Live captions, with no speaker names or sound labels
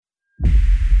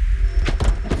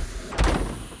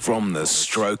From the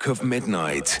stroke of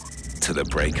midnight to the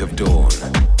break of dawn,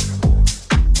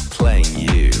 playing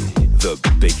you the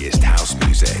biggest house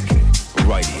music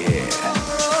right here.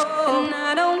 And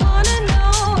I don't wanna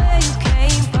know where you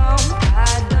came from.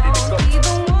 I don't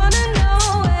even wanna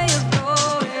know where you're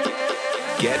going.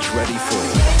 Get ready for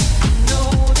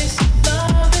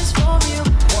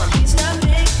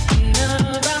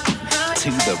To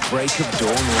the Break of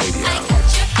Dawn Radio.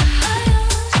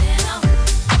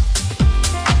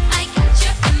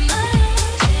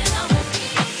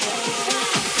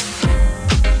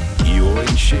 You're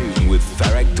in tune with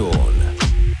Ferreck Dawn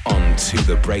on To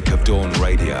the Break of Dawn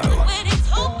Radio.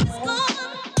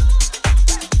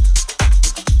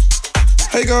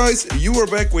 Hey guys, you are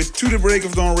back with To the Break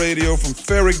of Dawn Radio from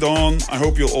Ferreck Dawn. I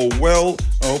hope you're all well.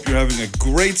 I hope you're having a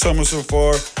great summer so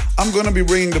far. I'm gonna be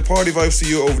bringing the party vibes to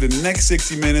you over the next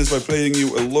 60 minutes by playing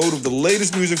you a load of the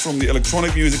latest music from the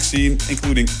electronic music scene,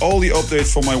 including all the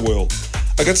updates from my world.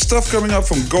 I got stuff coming up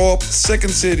from GAWP,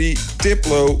 Secondcity,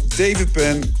 Diplo, David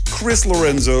Penn, Chris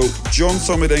Lorenzo, John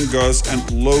Summit and Gus,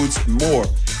 and loads more.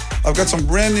 I've got some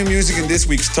brand new music in this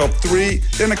week's top 3,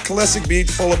 then a classic beat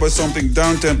followed by something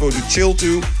downtempo to chill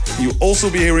to. You'll also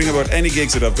be hearing about any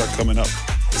gigs that I've got coming up.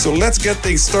 So let's get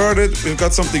things started. We've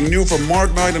got something new from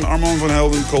Mark Knight and Armand Van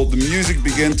Helden called The Music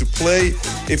Begin to Play.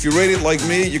 If you rate it like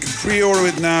me, you can pre-order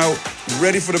it now.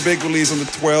 Ready for the big release on the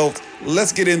 12th.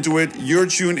 Let's get into it. You're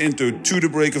tuned into To the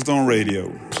Break of Dawn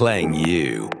Radio. Playing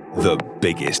you the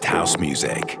biggest house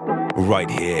music right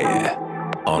here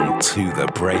on To the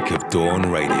Break of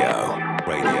Dawn Radio.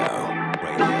 Radio.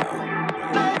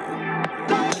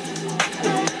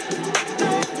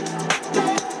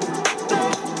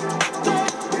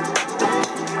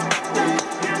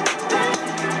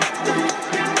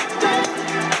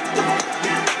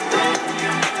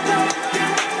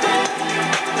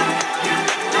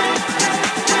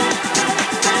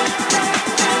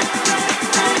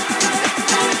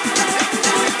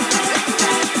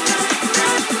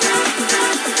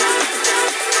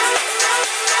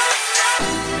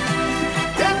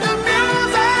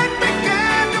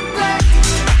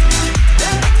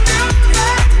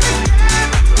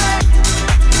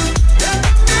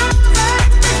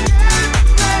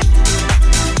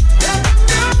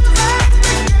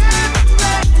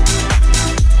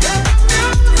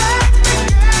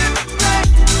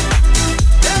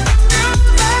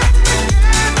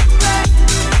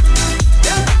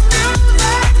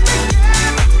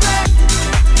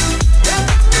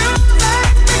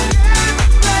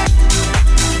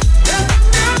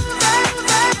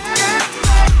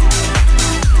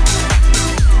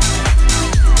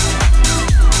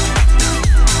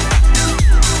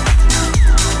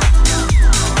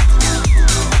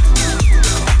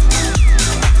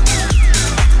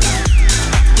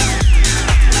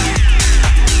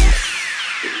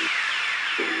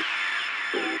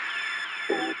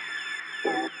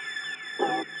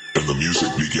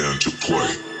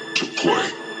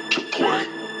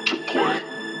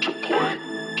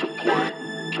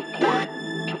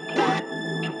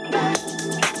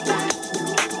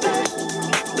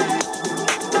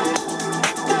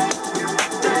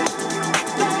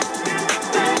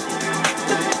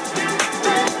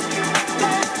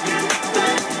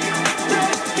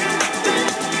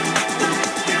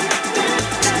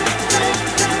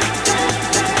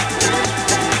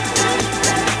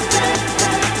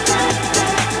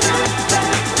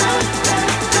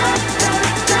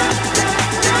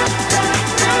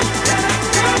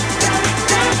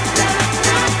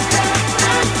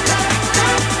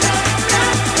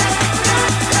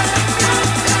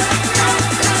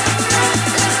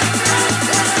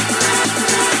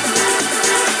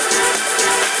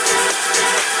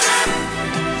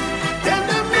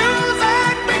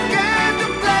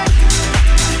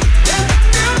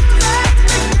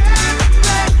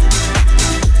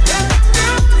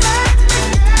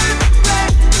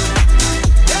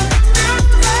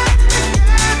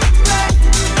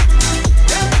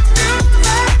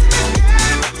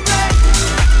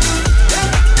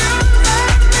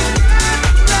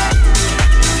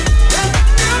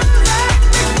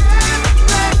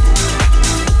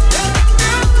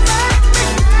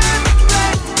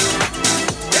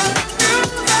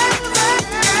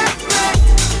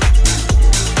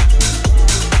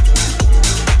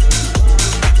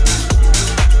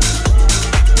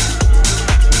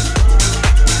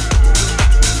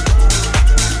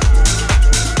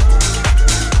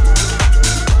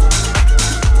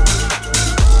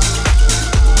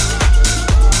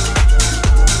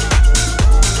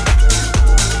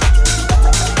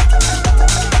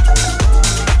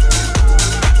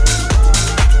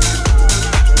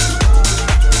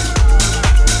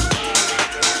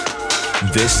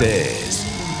 This is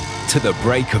To the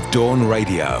Break of Dawn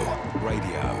Radio.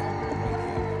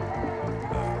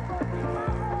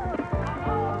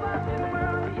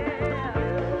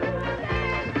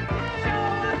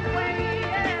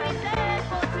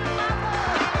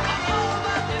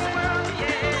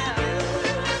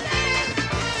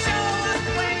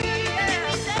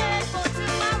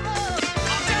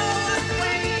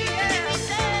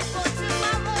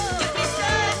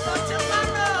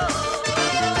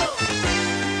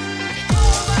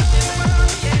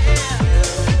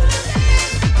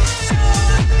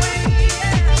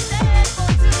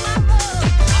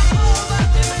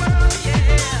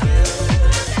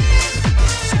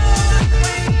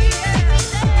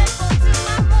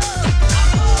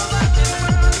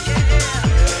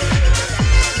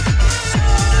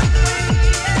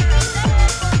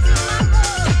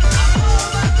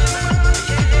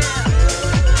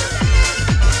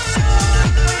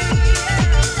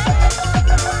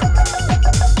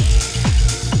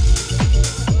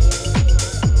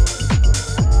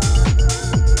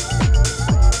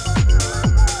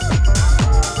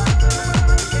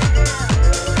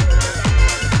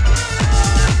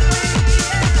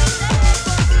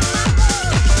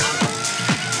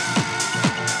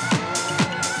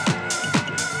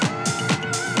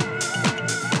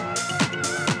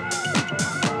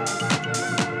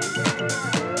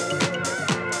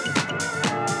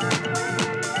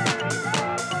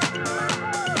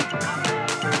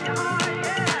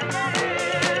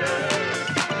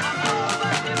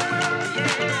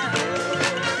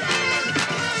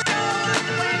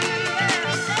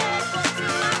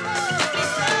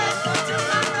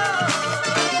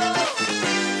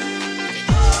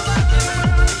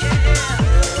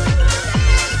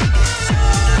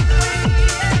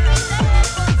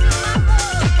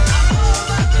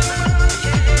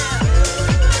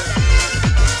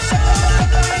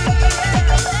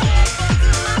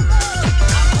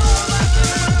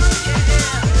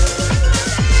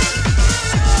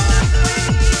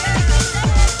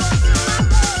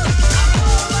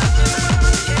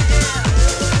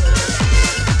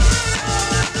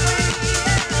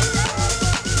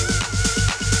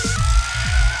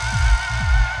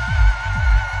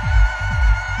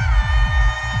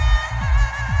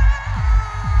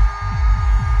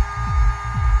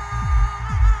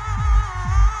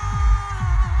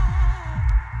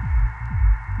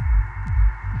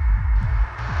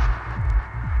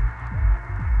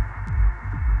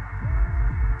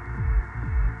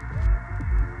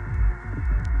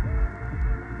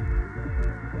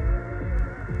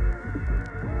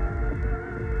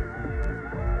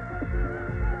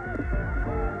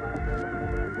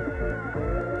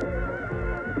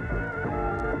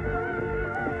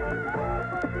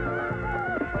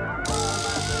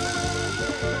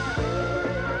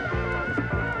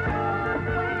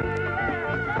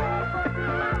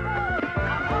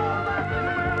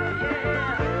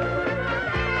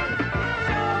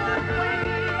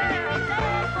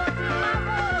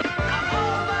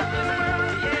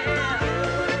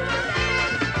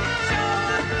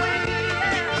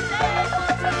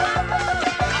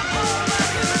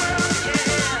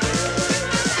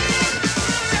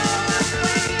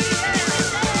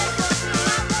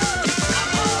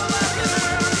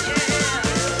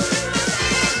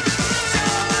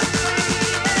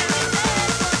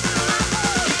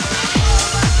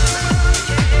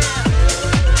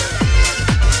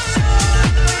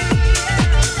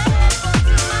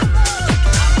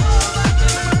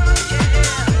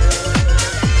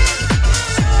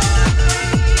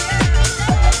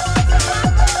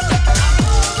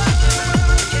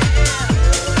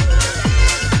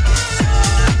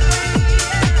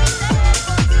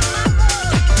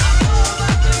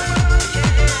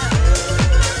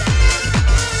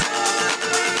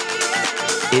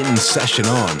 In session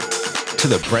on To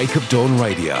the Break of Dawn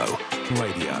Radio.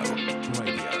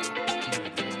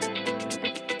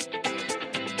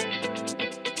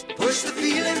 Push the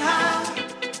feeling high,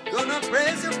 gonna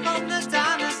praise you from the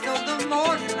darkness till the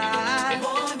morning light.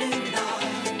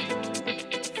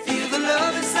 Feel the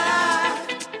love inside,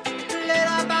 let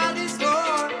our bodies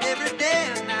roar every day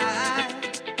and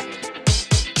night.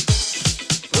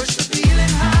 Push the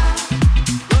feeling high,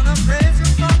 gonna praise you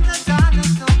from the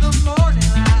darkness till the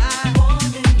morning light.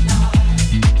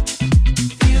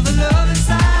 Feel the love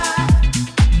inside,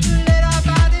 let our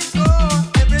bodies roar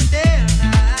every day and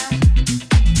night.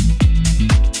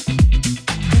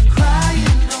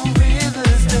 Crying no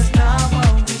rivers, that's not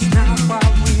what we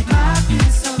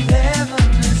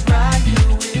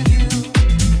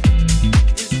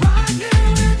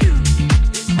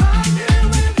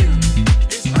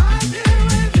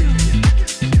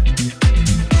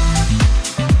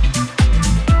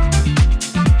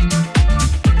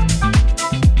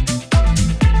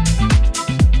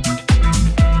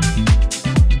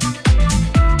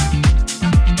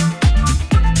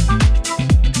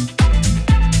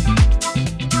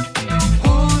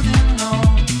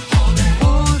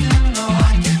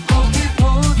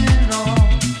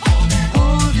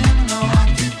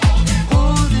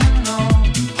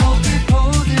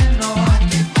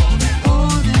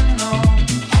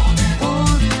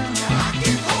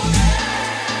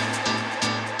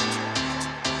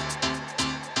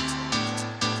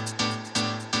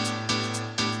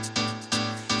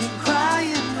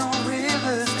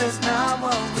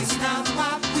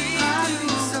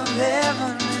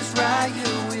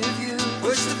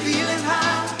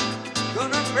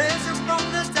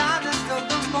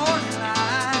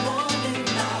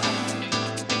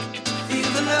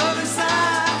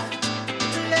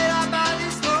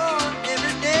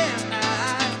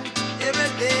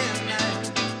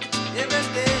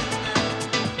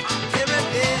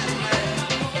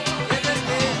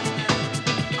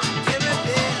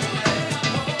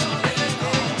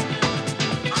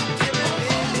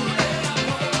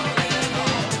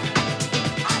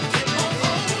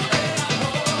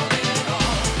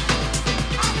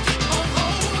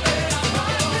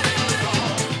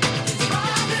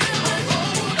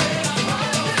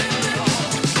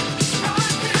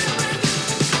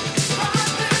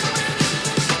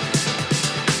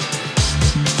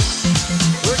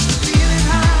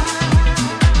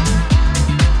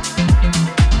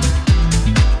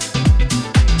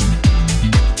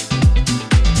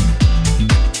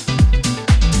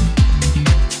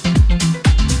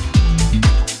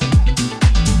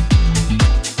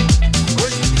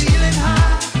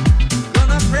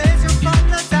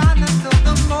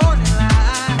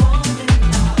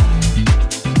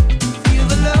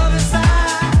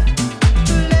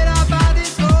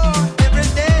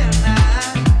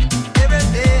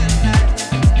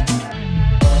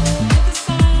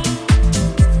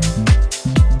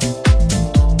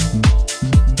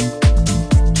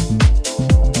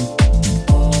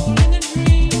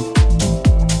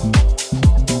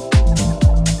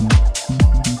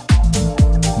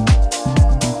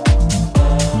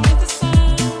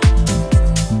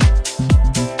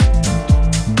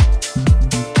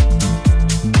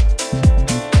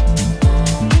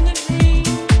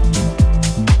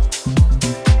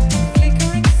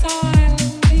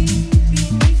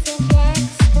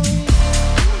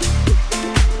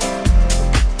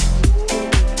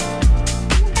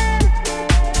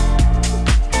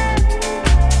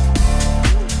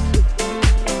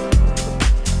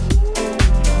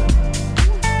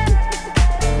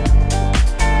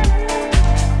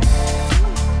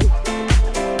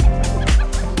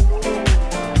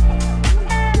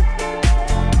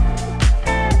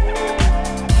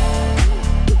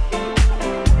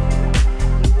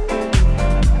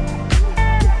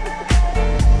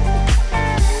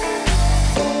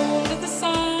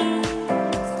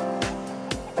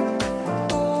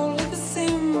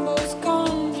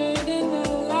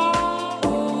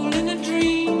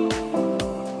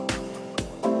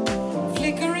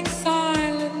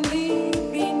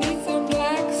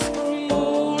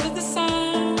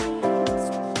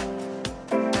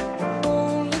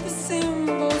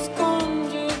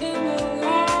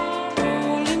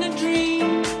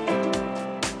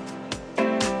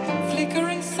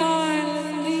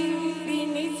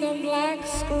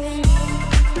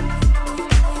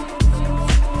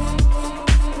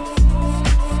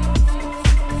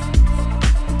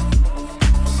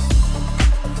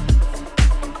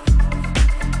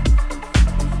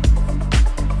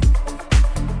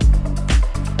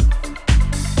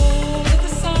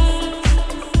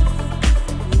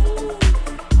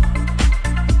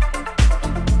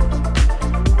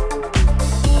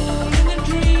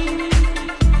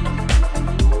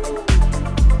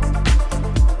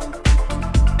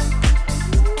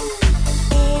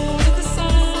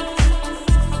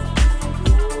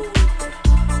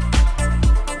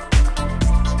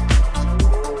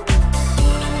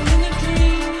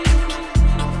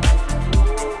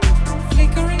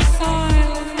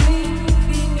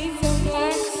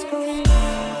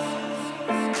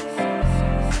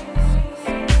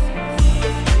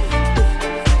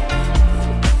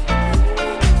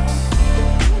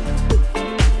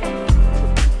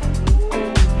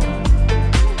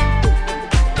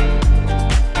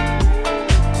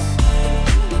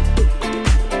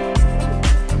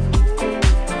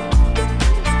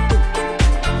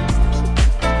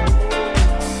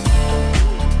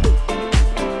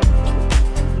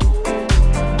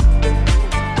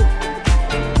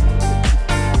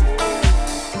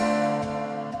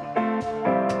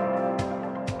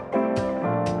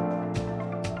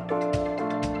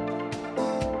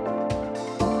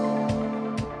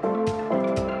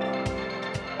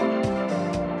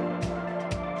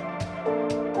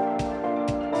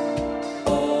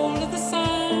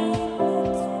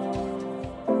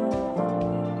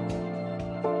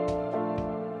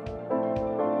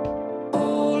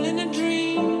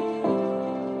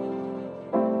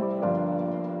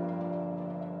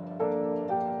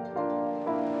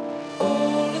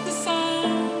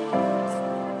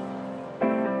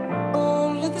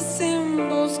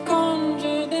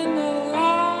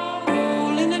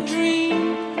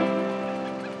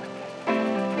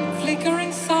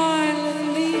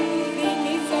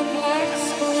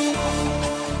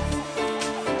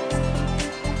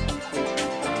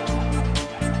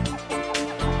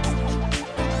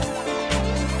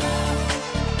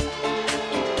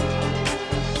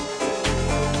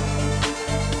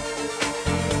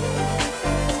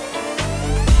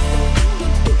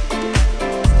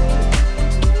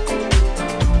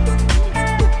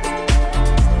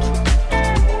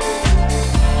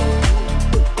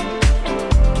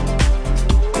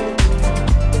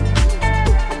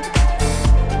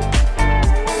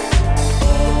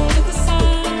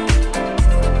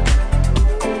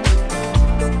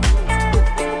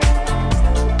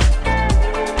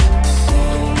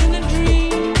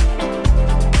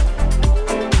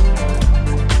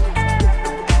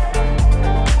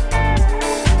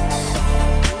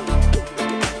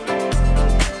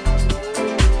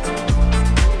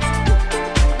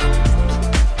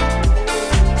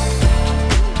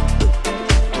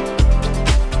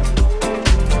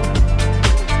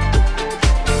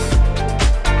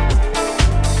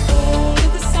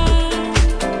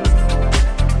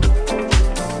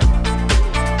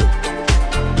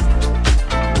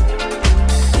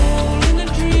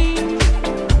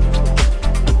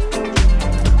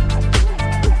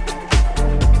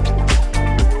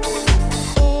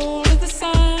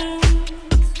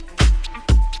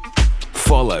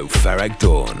Ferreck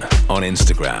Dawn on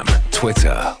Instagram,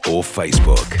 Twitter, or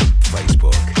Facebook.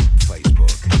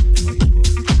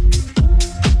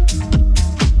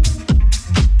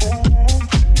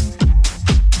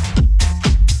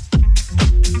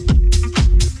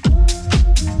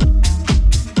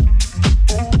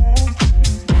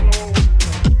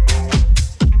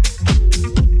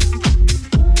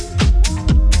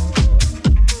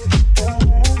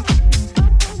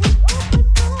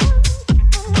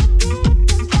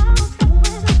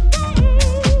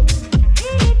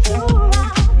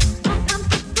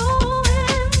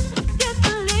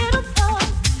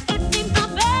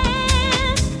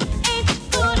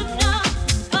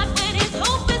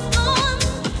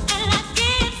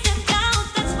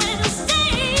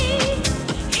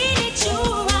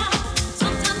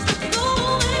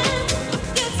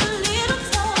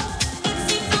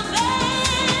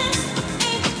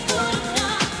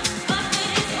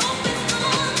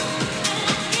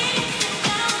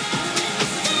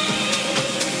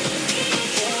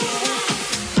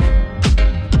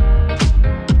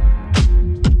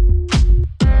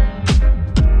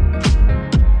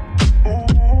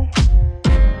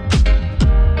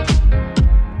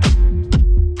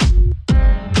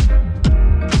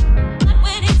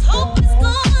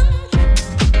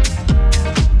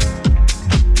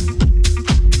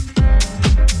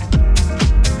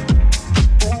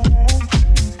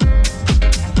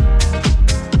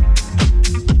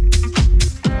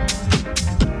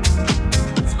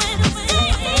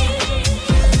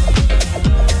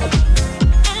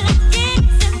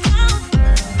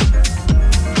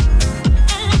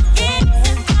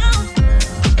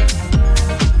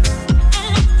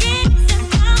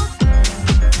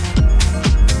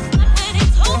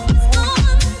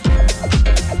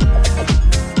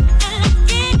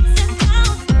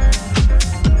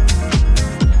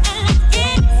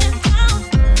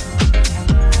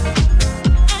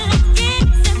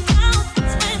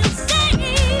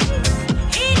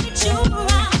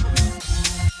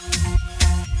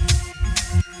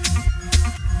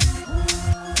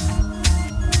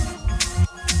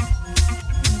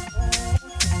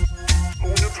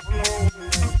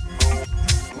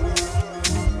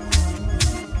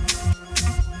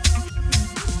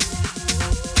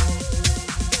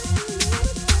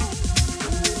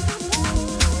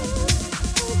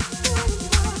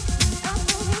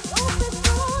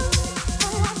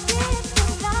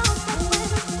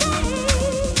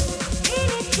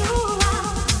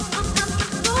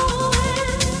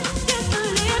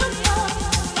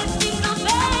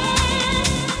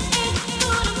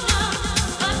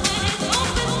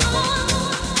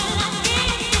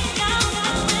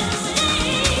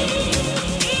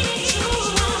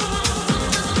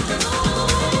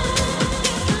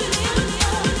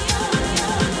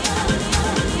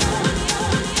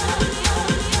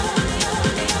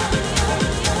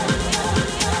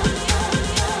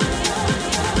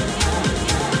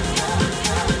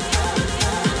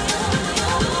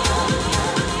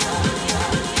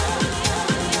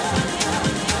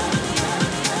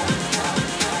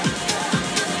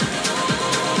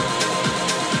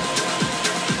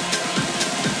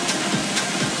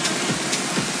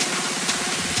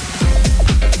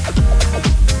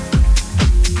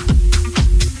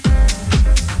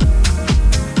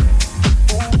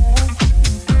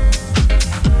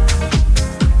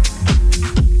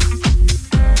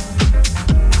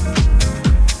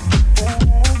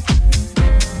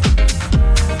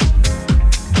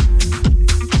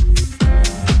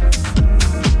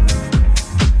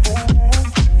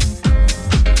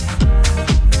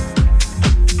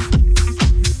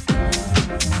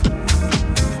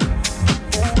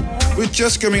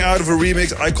 Just coming out of a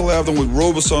remix I collabed on with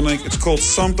Robosonic. It's called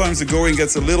Sometimes the Going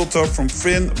Gets a Little Tough from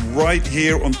Finn, right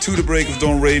here on To The Break of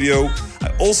Dawn Radio.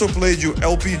 I also played you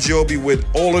LP Giobbi with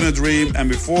All in a Dream, and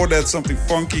before that something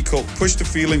funky called Push the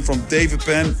Feeling from David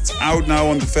Penn. It's out now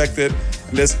on Defected,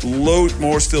 and there's loads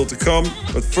more still to come.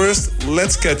 But first,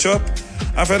 let's catch up.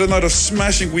 I've had another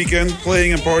smashing weekend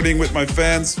playing and partying with my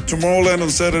fans. Tomorrowland on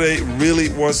Saturday really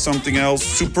was something else.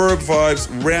 Superb vibes,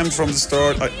 rammed from the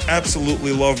start. I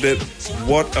absolutely loved it.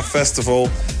 What a festival.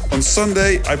 On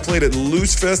Sunday, I played at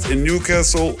Loose Fest in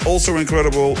Newcastle. Also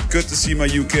incredible. Good to see my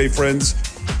UK friends.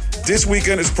 This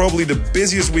weekend is probably the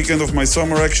busiest weekend of my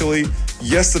summer, actually.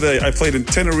 Yesterday, I played in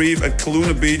Tenerife at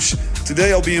Kelowna Beach.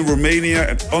 Today, I'll be in Romania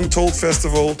at Untold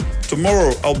Festival.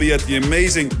 Tomorrow, I'll be at the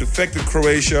amazing Defected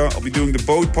Croatia. I'll be doing the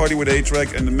boat party with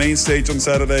A-Track and the main stage on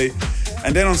Saturday.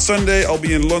 And then on Sunday, I'll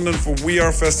be in London for We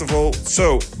Are Festival.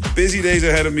 So, busy days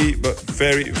ahead of me, but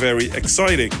very, very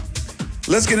exciting.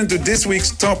 Let's get into this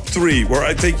week's top 3, where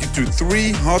I take you to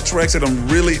 3 hot tracks that I'm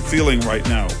really feeling right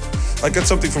now. I got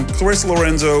something from Chris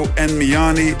Lorenzo and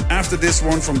Miane. After this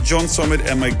one from John Summit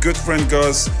and my good friend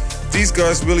Gus. These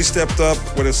guys really stepped up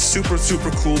with a super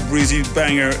cool breezy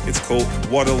banger. It's called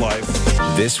What a Life.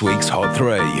 This week's Hot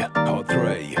 3. Hot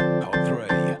 3. Hot 3.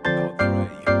 What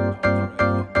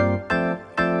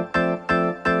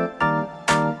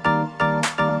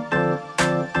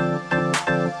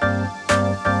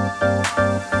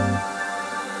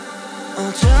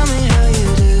a time.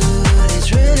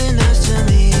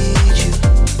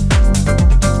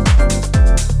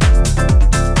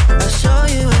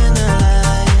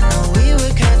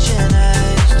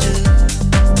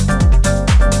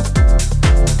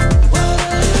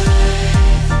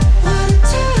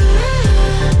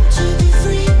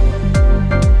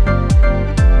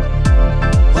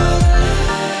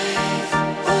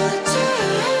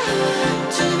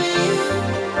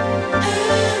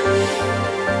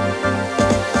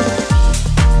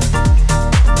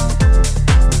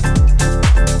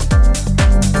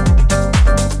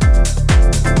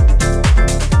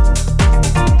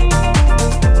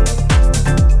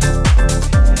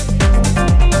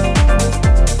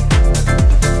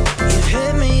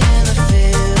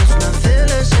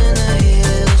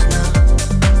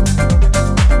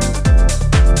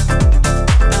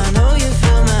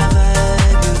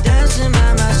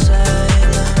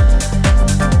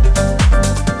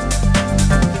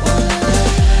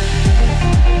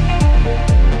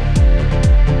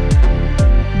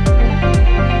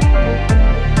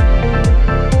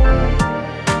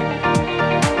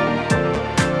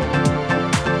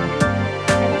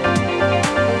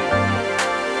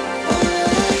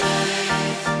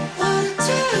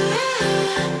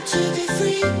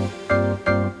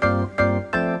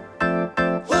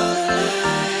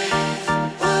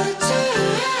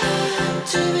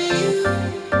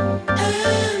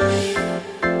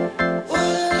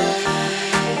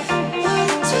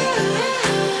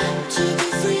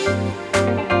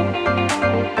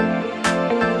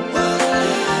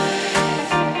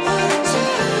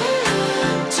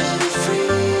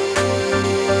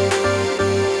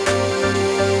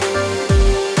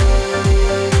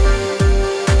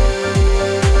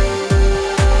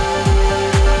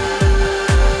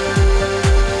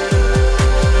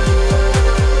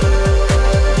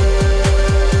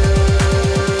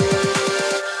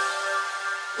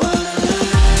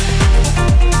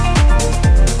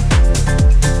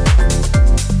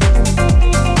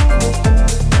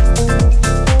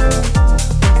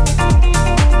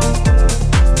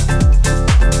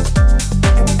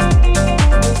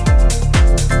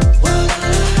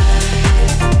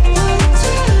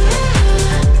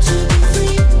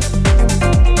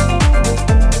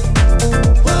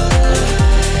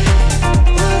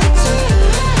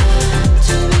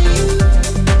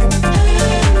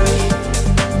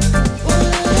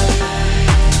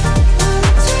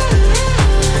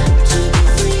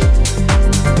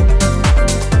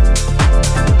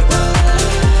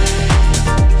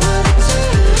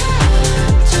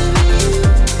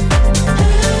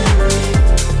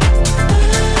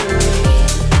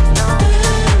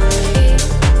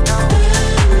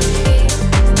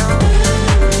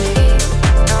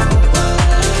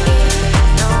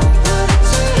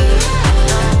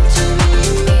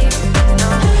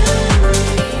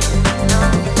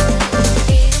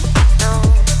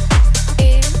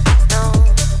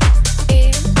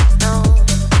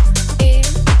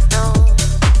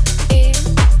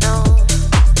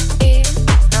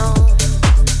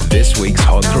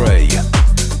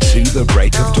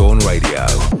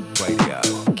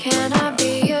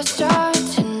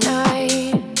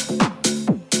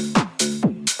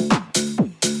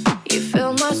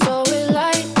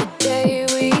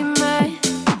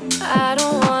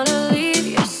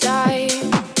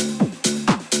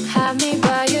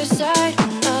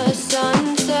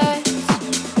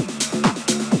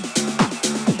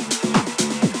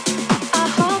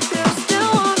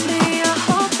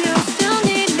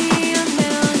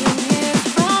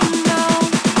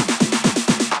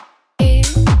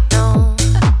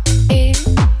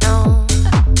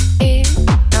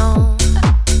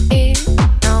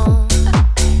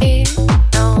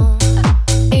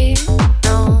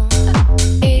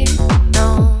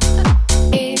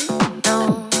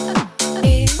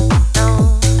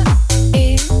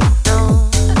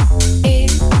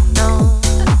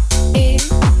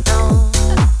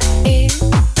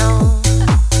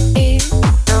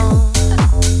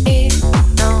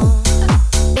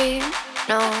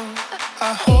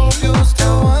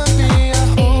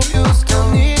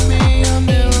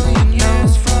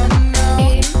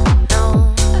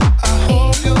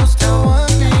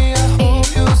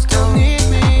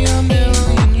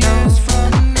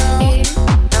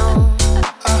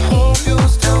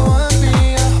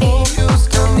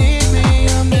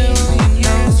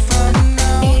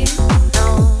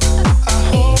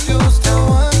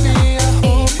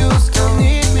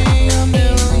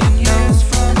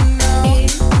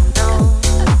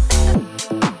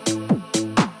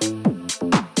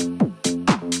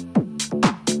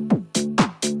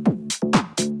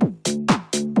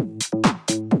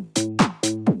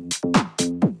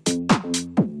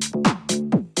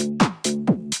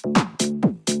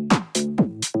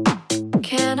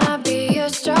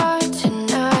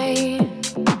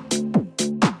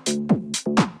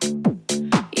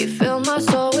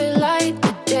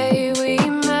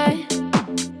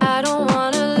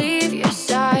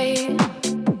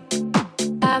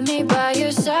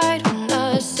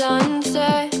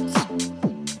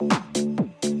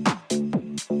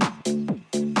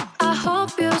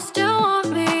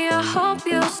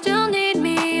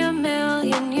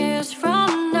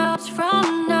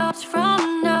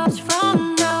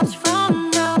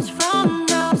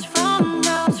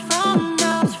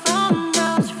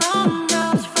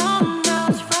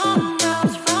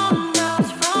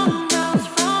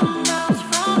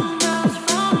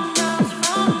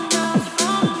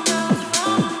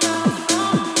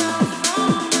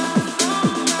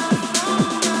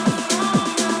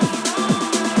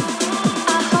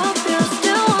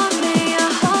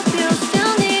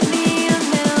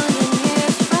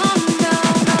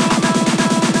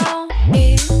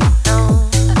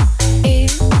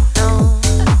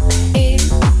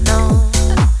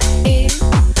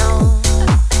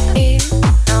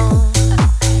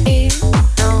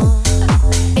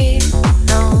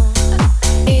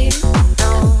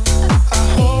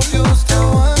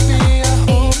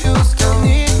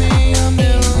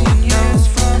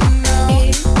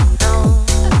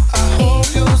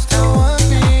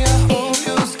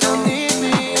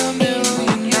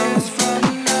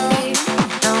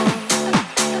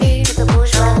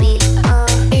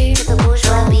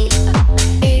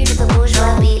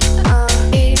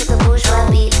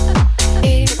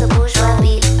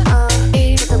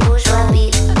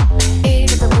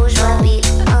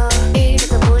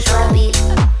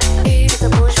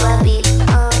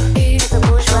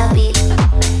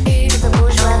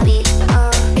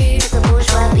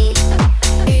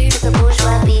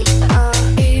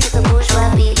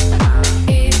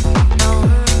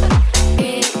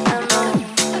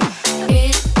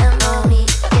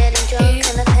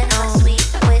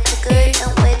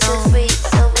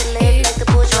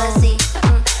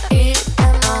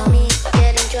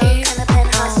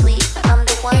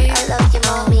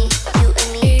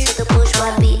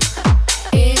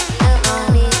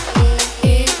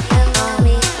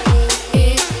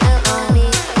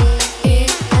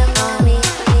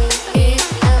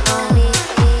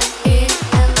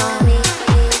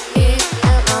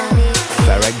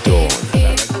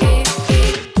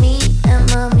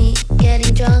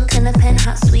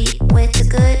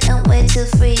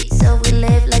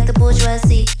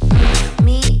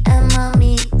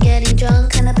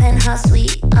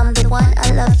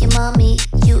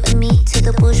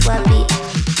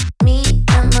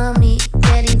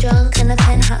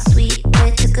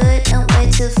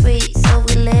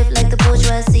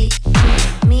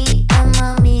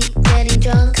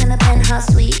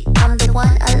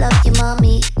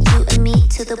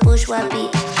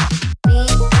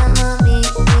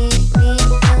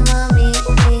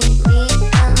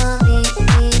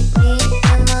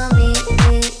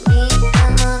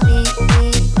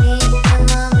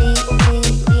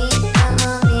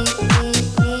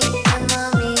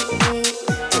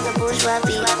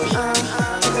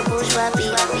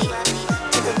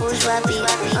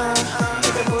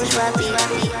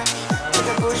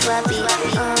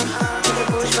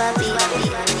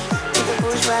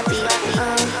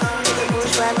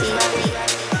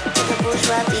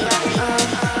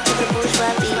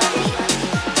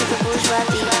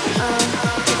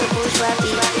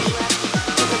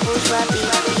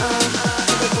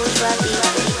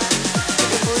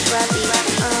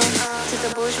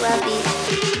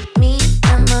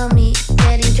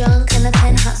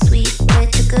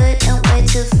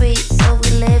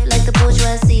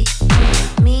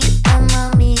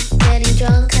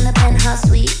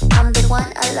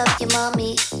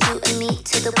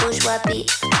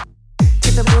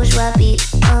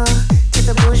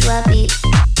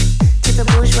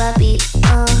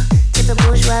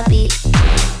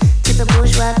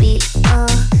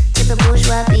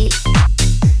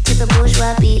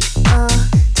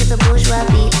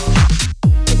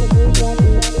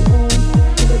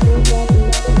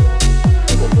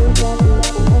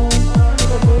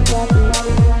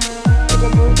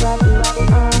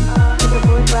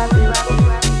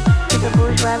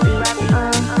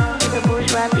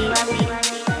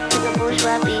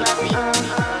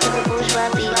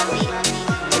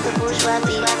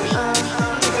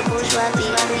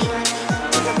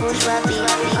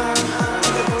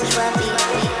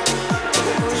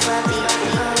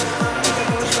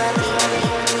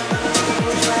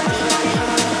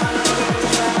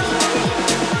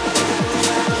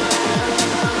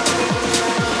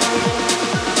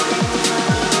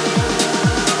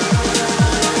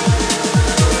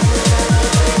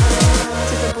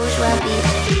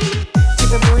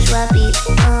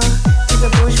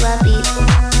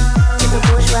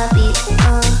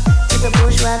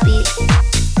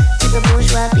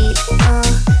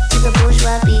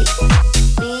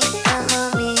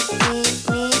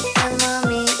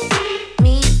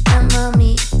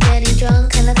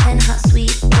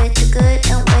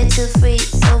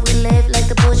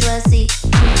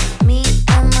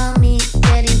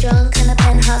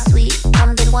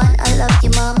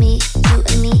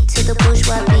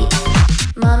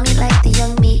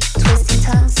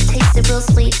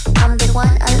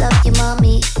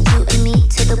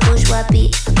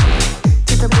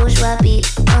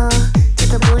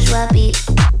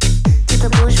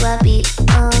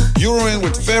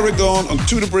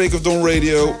 To the Break of Dawn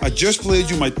Radio. I just played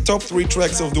you my top 3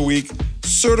 tracks of the week.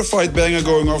 Certified banger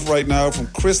going off right now from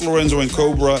Chris Lorenzo and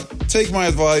COBRAH. Take my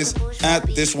advice, add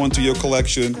this one to your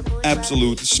collection.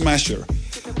 Absolute smasher.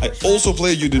 I also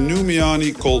played you the new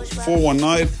Miane called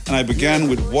 419, and I began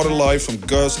with What a Life from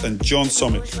Gus and John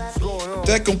Summit.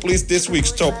 That completes this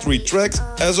week's top 3 tracks.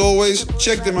 As always,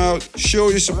 check them out, show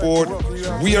your support.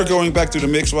 We are going back to the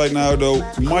mix right now though.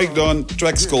 Mike Dunn,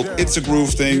 track's called It's a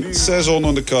Groove Thing, Saison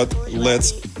on the cut.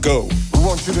 Let's go. We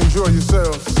want you to enjoy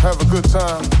yourselves, have a good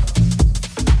time.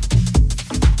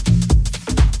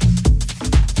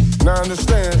 Now I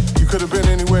understand you could have been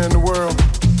anywhere in the world,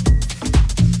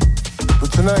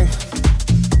 but tonight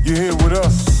you're here with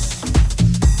us.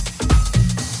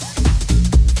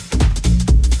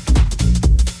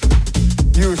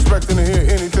 You expecting to hear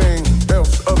anything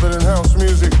else other than house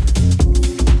music?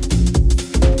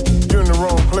 You're in the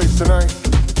wrong place tonight,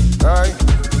 alright?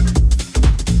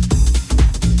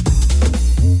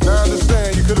 Now I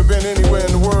understand you could have been anywhere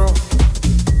in the world,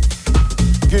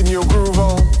 getting your groove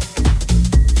on.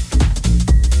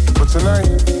 But tonight,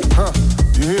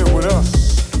 you're here with us.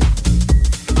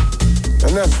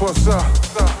 And that's what's up.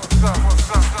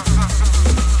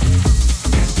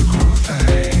 It's the groove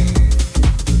thing.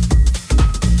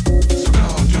 So go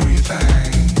do your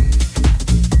thing.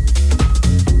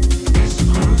 It's the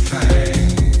groove thing.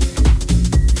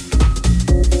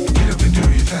 Get up and do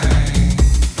your thing.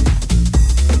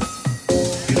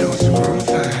 You know it's the groove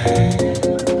thing.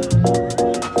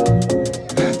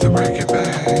 Let the break it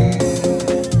bang.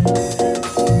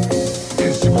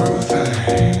 It's the groove thing.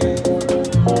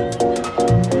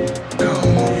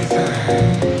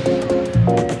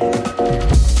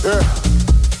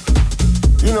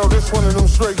 One of them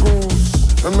straight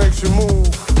grooves that makes you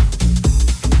move.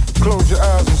 Close your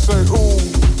eyes and say, ooh.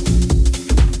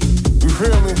 You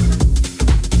feel me?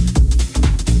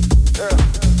 Yeah.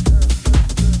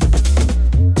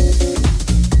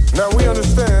 Now we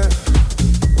understand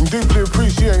and deeply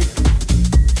appreciate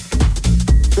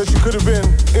that you could have been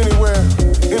anywhere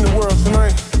in the world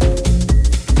tonight,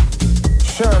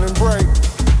 shining bright.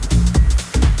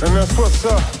 And that's what's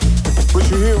up. But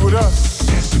you're here with us.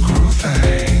 It's a groove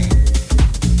thing.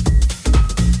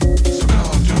 So go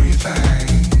on, do your thing.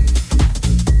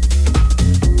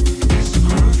 It's a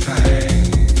groove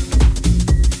thing.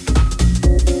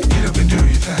 Get up and do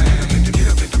your thing. Get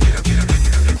up and get up, get up, get up,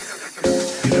 get up.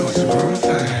 You know it's a groove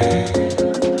thing.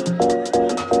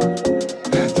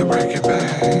 Let the break it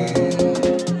bang.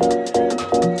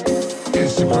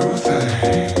 It's a groove thing.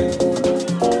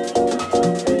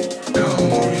 Go on,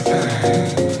 move your thing.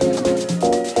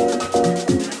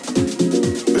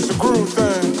 It's a groove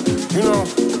thing, you know.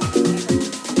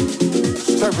 It's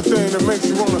the type of thing that makes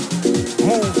you wanna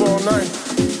move all night,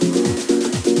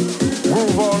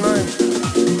 groove all night,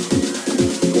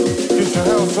 get your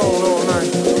house on all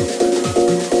night.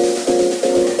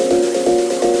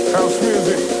 House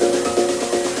music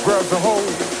grabs a hold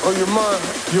of your mind,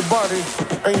 your body,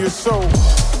 and your soul.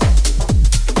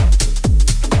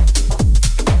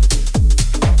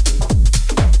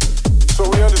 So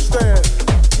we understand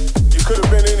you could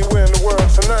have been anywhere in the world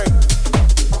tonight.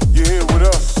 You're here with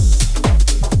us.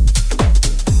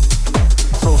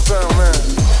 So sound man.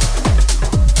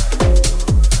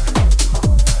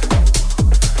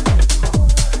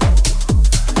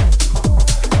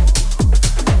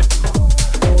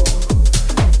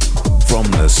 From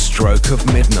the stroke of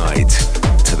midnight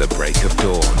to the break of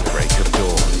dawn, break of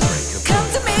dawn, break of dawn. Come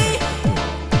to me,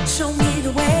 show me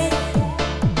the way.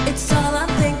 It's all I'm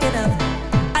thinking of.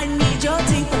 I need your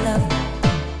deeper love.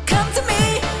 Come to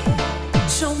me,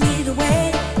 show me the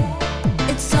way.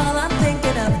 It's all I'm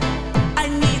thinking of. I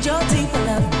need your deeper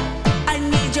love. I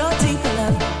need your deeper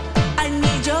love. I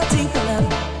need your deeper love.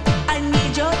 I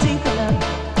need your deeper love.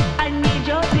 I need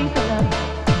your deeper love.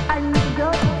 I need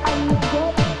your.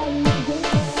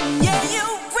 Yeah, you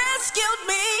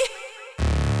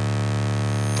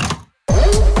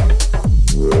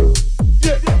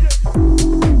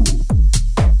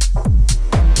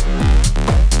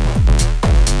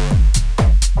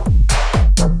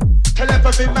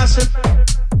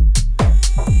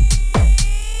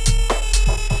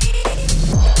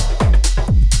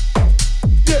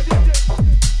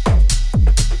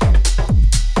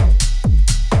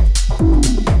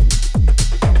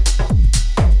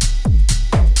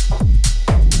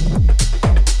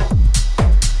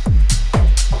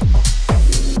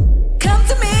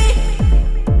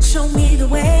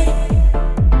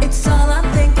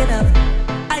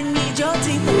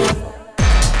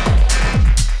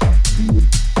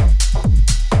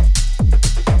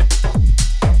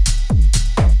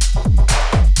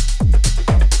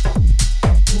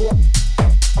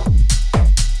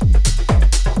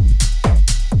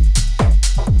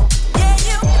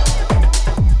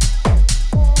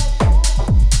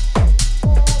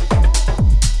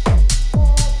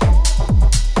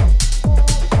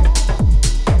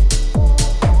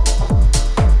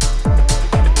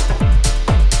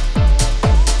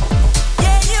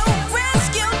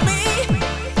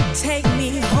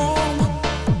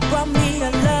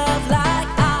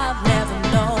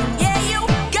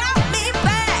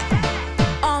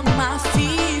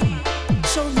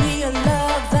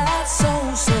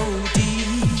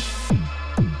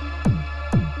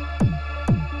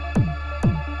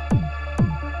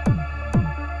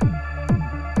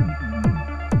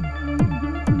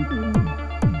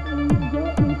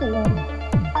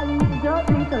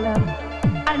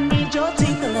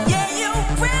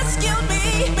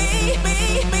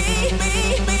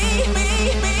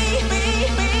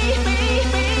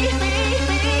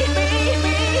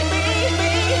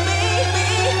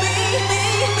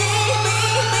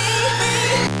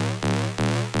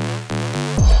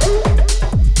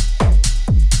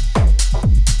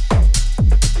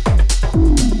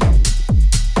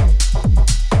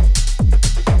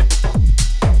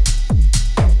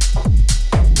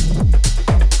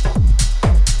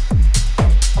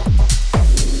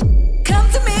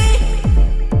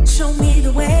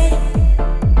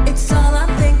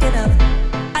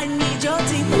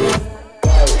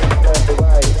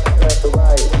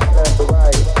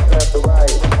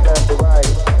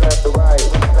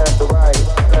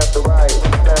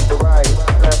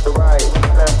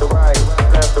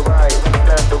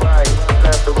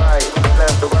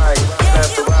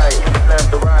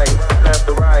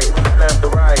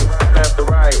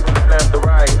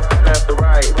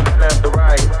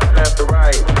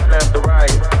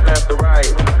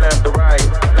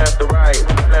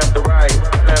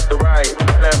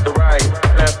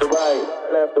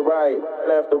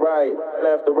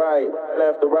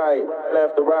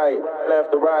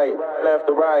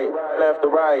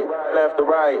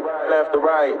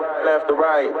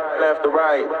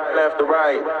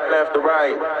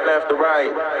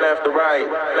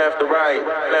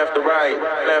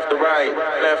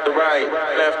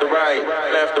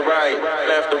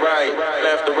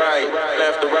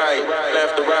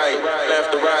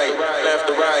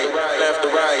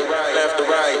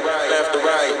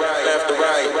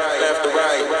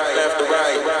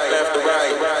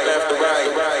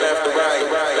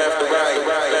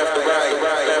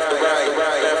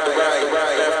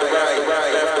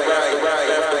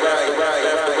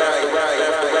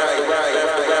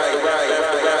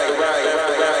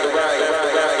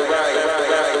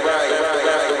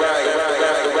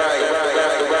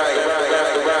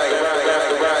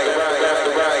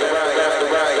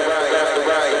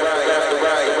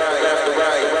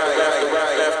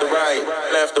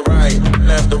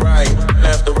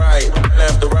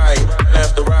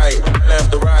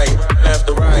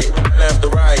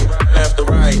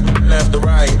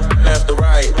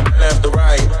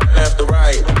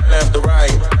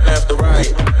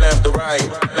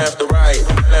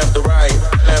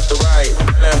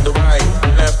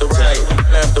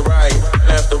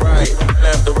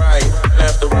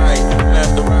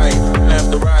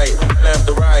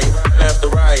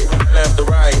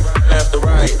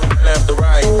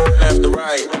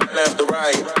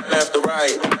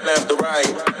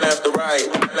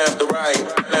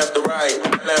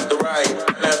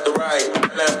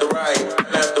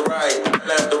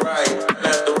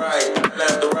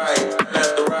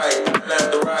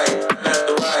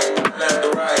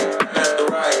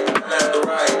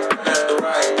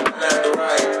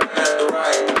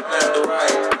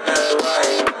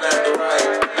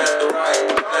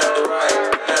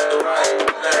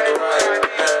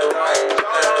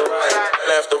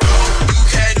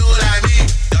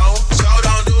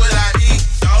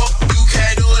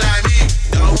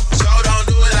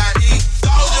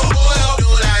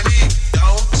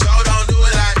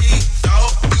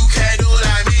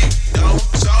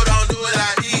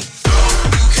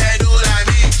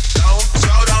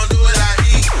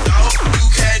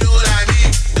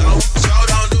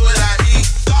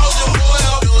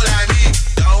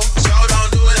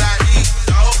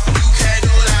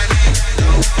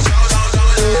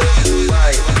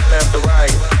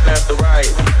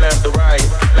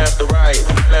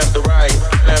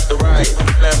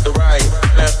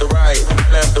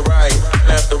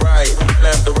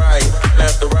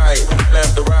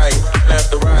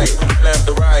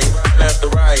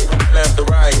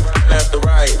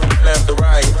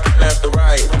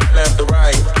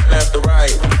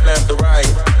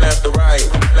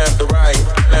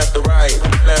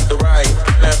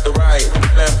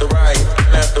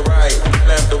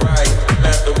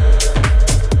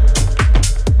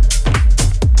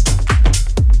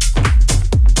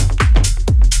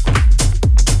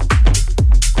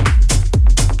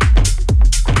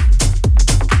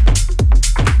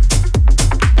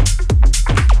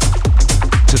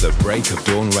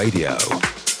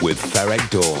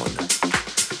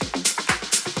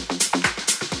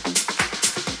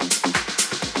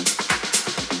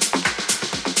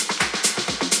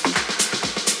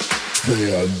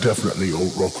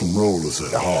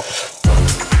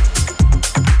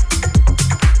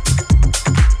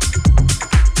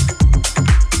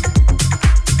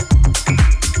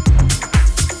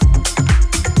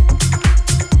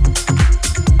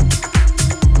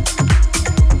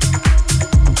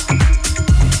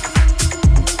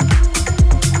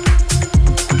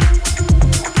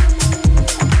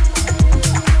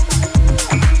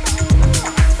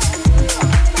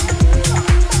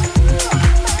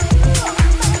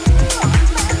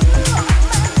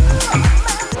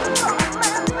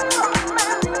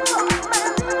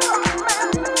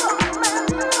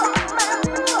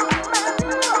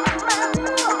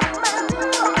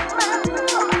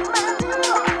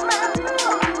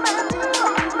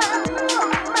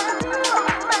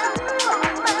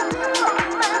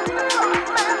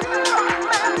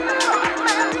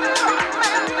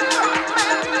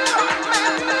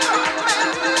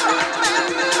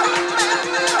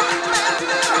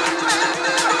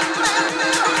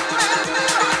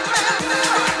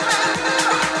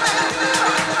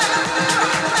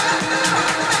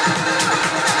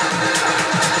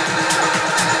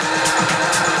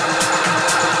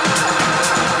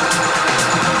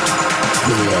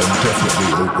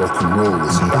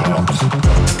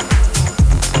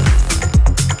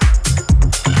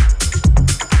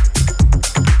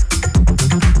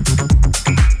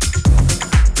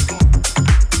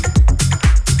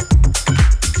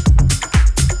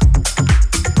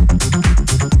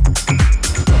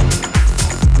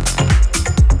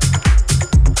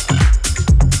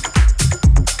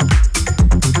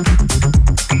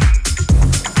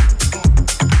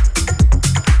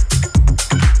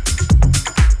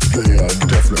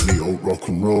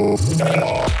and roll.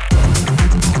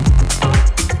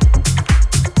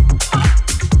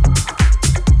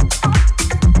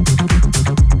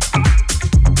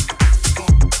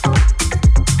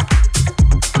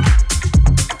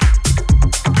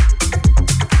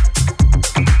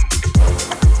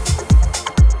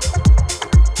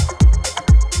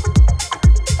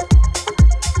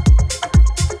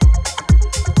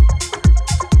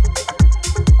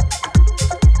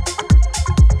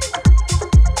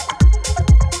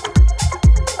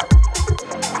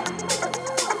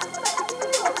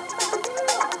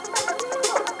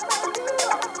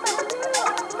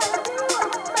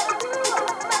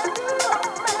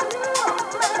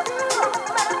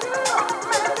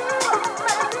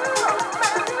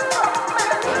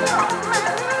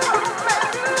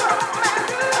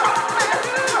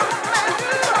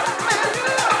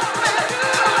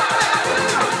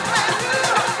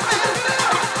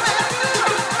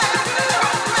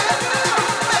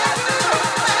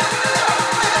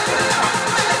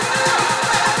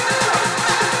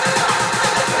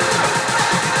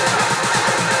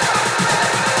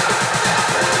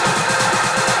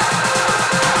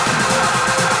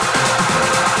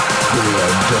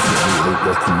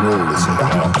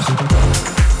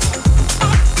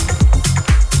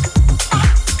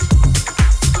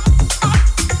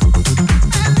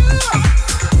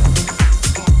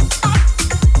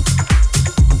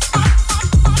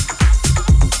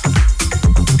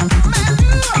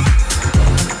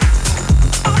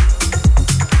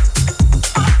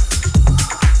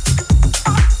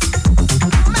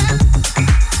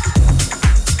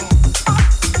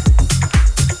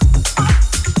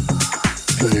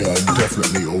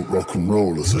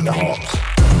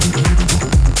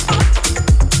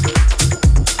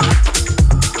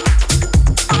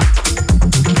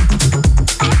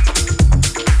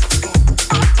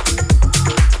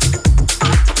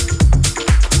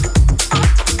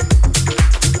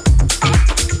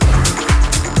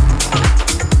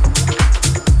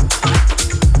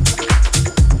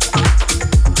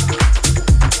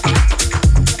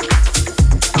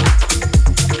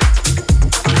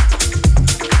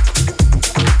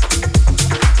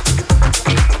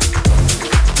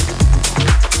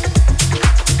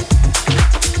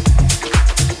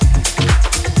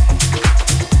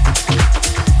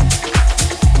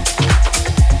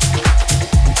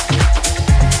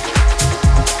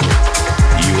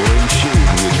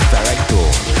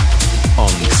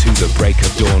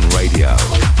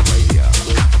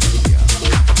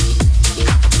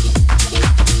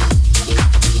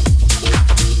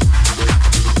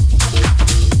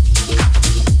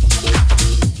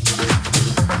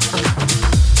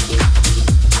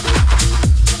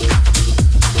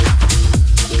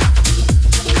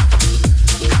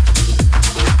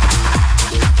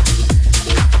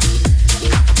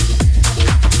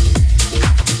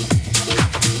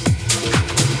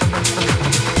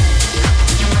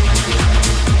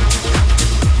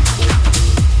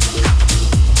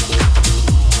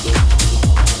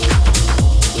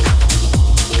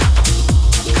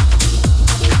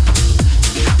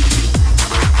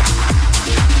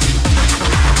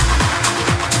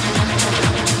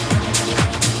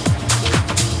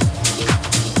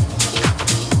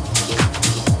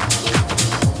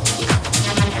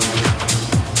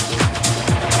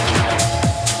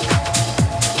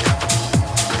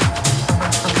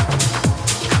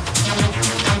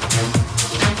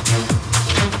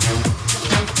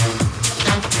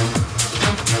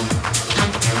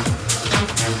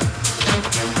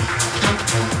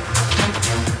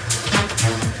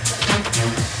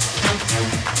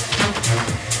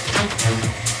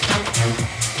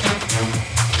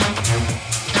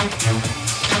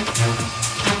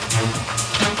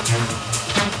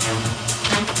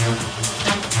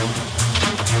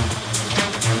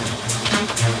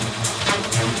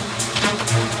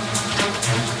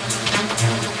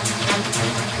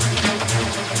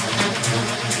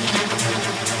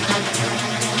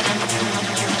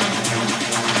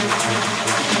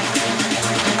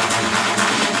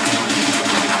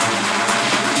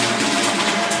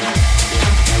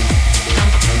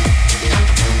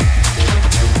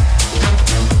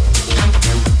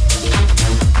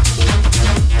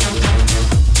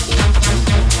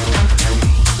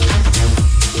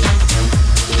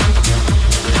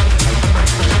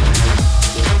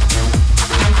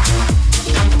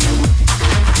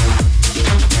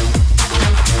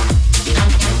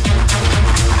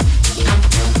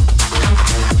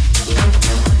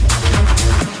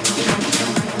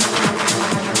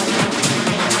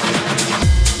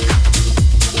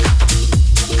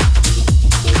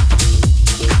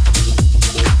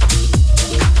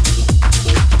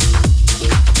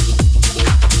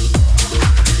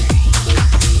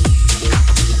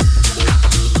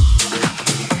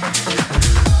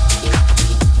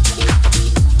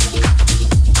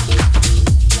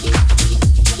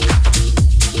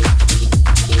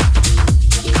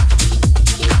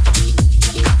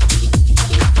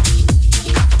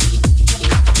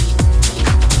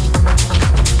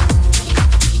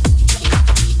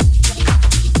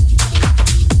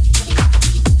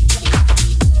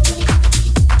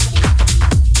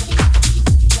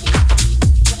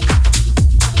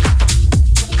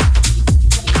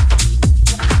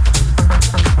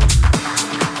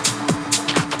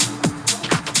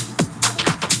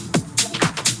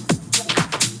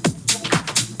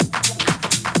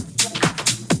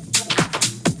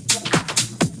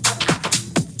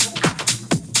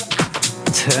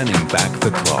 turning back the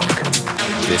clock.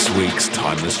 This week's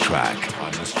timeless track.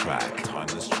 Timeless track.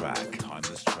 Timeless track.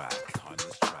 Timeless track.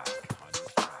 Timeless track.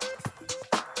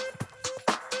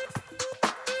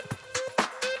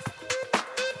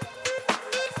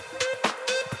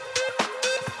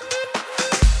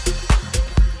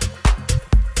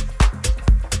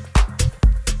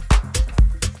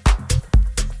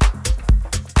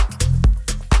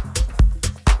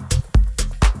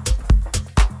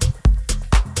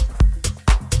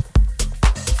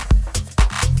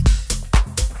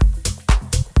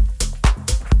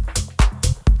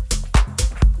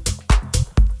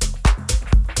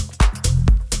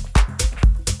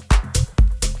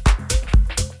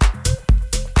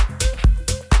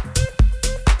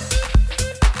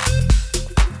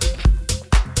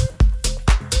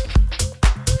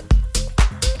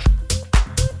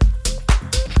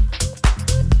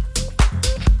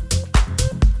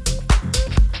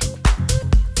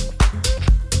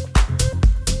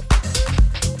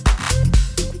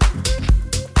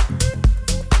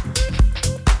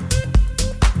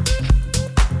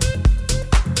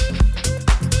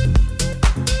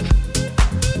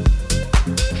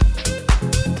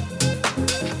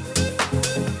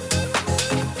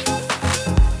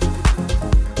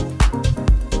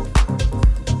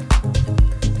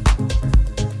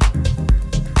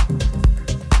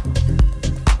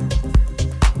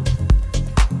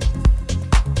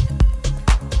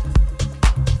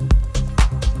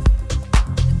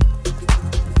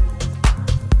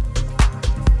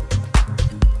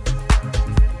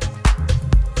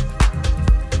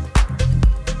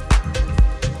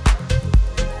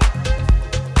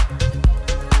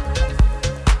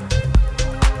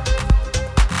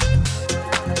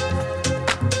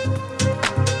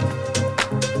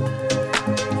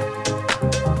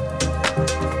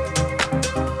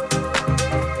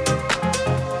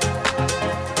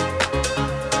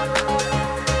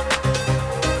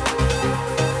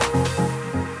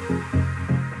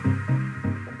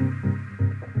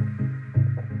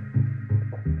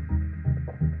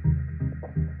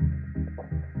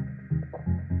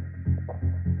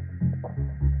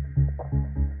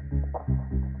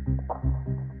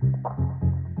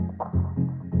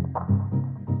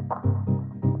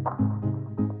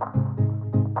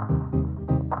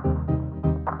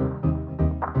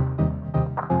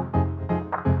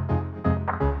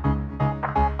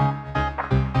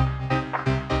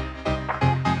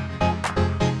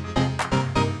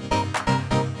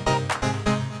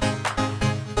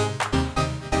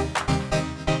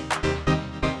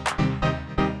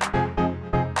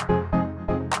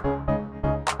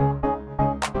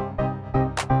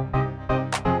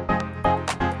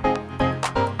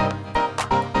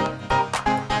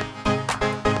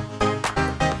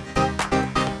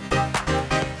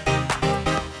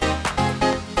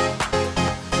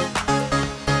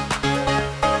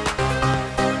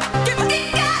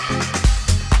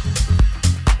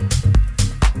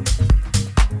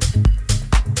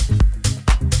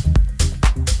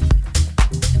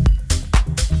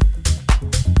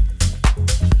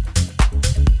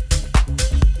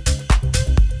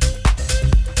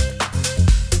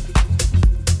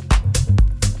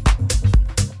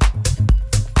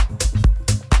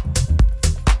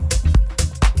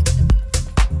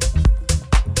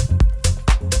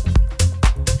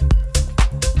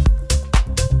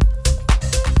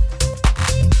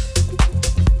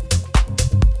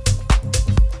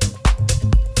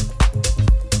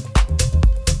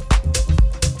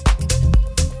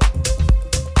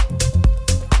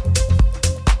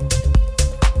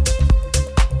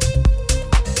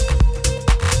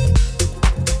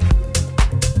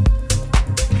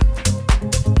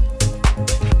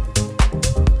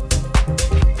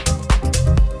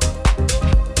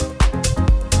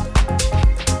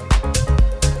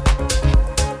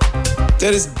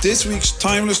 That is this week's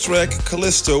timeless track,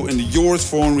 Callisto, in the Joris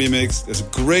Voorn remix. There's a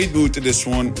great mood to this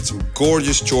one, with some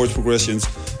gorgeous chord progressions.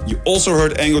 You also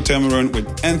heard Ango Tamarin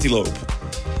with Antelope.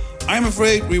 I'm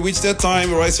afraid we reached that time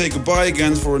where I say goodbye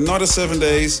again for another 7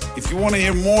 days. If you want to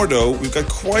hear more though, we've got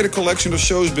quite a collection of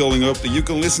shows building up that you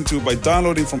can listen to by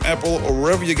downloading from Apple or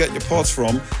wherever you get your pods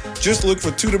from. Just look for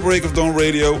To The Break of Dawn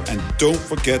Radio and don't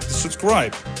forget to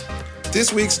subscribe.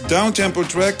 This week's downtempo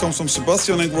track comes from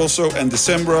Sebastian Ingrosso and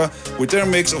Desembra with their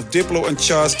mix of Diplo and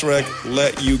CHA's track,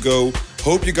 Let You Go.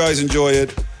 Hope you guys enjoy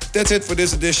it. That's it for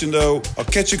this edition though. I'll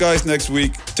catch you guys next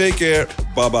week. Take care.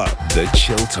 Bye-bye. The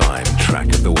Chill Time track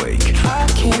of the week. I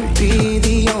can't be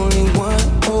the only one.